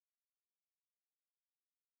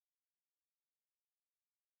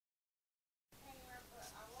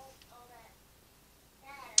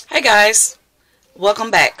Hi guys,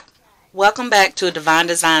 welcome back. Welcome back to Divine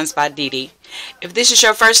Designs by Dee Dee. If this is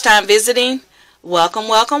your first time visiting, welcome,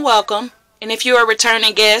 welcome, welcome. And if you're a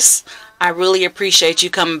returning guest, I really appreciate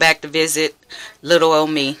you coming back to visit little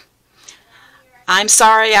old me. I'm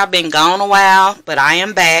sorry I've been gone a while, but I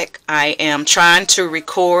am back. I am trying to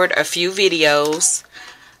record a few videos.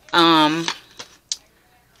 I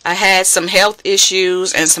had some health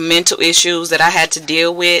issues and some mental issues that I had to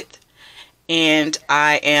deal with, and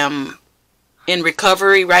I am in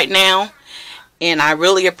recovery right now, and I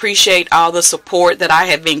really appreciate all the support that I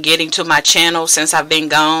have been getting to my channel since I've been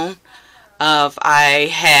gone. I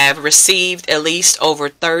have received at least over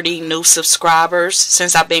 30 new subscribers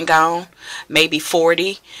since I've been gone, maybe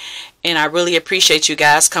 40, and I really appreciate you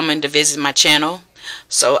guys coming to visit my channel.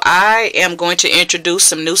 So I am going to introduce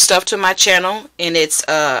some new stuff to my channel, and it's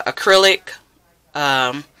acrylic,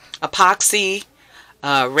 epoxy,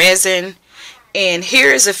 resin, and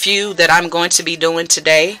here is a few that I'm going to be doing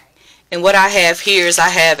today. And what I have here is I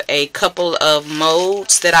have a couple of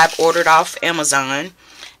molds that I've ordered off Amazon,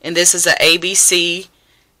 and this is a ABC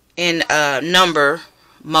in number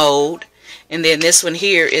mold, and then this one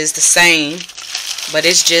here is the same, but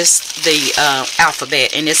it's just the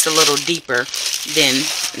alphabet, and it's a little deeper than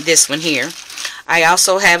this one here. I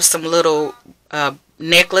also have some little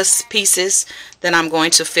necklace pieces that I'm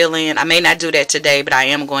going to fill in. I may not do that today, but I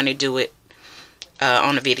am going to do it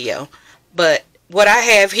on a video. But what I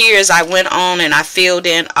have here is I went on and I filled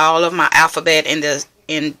in all of my alphabet in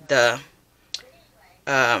the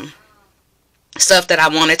stuff that I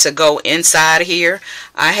wanted to go inside here.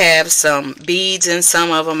 I have some beads in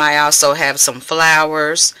some of them. I also have some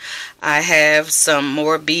flowers. I have some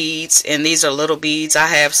more beads, and these are little beads. I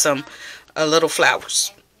have some little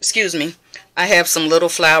flowers. Excuse me. I have some little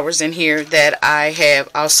flowers in here that I have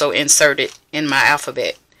also inserted in my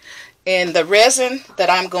alphabet. And the resin that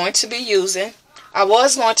I'm going to be using, I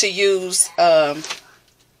was going to use the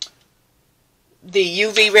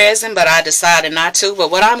UV resin, but I decided not to. But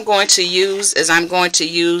what I'm going to use is I'm going to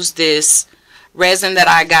use this resin that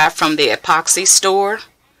I got from the epoxy store,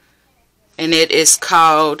 and it is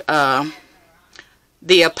called the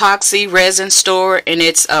Epoxy Resin Store, and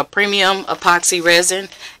it's a premium epoxy resin,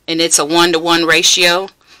 and it's a 1-to-1 ratio.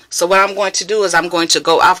 So what I'm going to do is I'm going to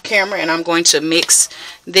go off camera and I'm going to mix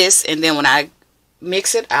this, and then when I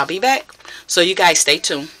mix it, I'll be back. So you guys stay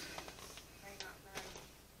tuned.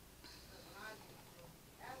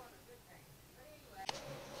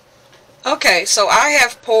 Okay, so I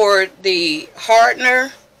have poured the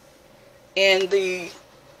hardener and the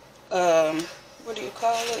what do you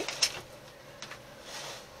call it?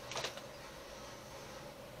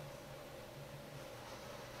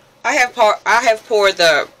 I have poured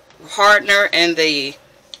the hardener and the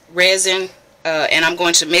resin, and I'm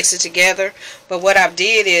going to mix it together. But what I've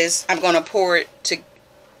did is I'm going to pour it to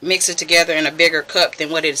mix it together in a bigger cup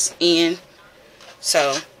than what it's in.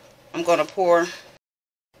 So I'm going to pour.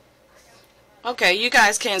 Okay, you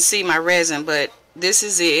guys can't see my resin, but this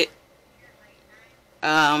is it.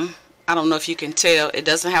 I don't know if you can tell. It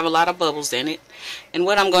doesn't have a lot of bubbles in it. And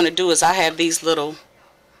what I'm going to do is I have these little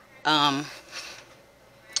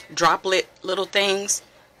droplet little things.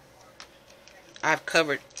 I've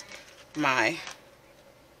covered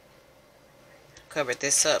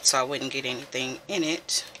this up so I wouldn't get anything in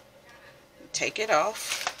it. Take it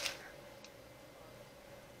off.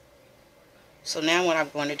 So now what I'm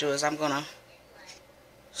going to do is I'm going to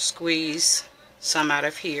squeeze some out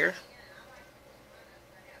of here.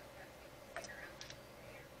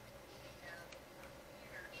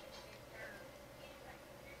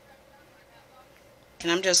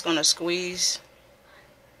 And I'm just going to squeeze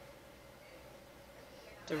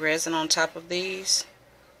the resin on top of these.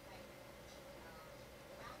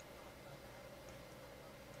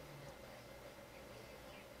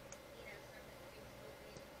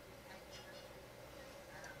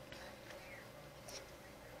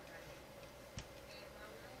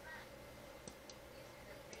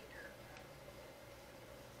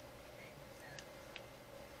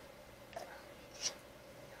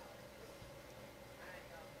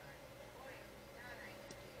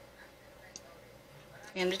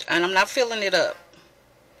 And I'm not filling it up.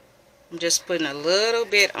 I'm just putting a little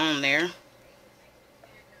bit on there.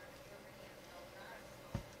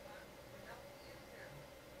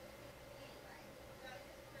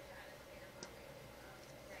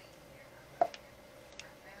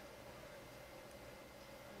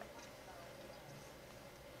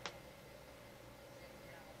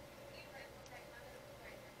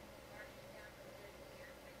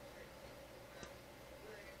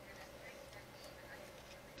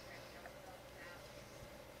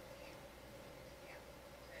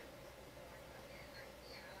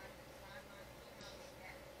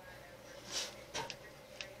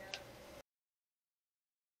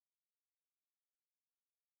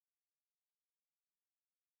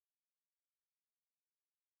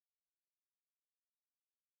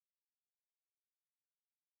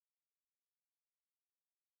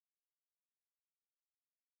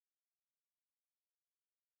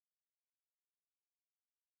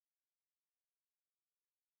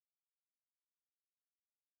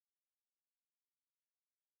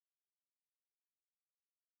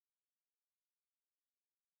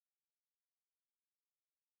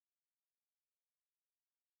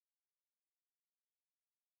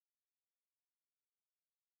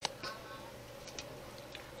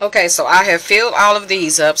 Okay, so I have filled all of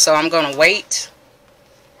these up, so I'm going to wait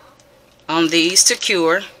on these to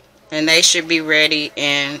cure, and they should be ready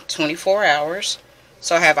in 24 hours.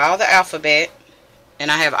 So I have all the alphabet, and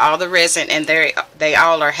I have all the resin, and they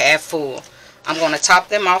all are half full. I'm going to top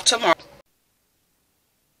them off tomorrow.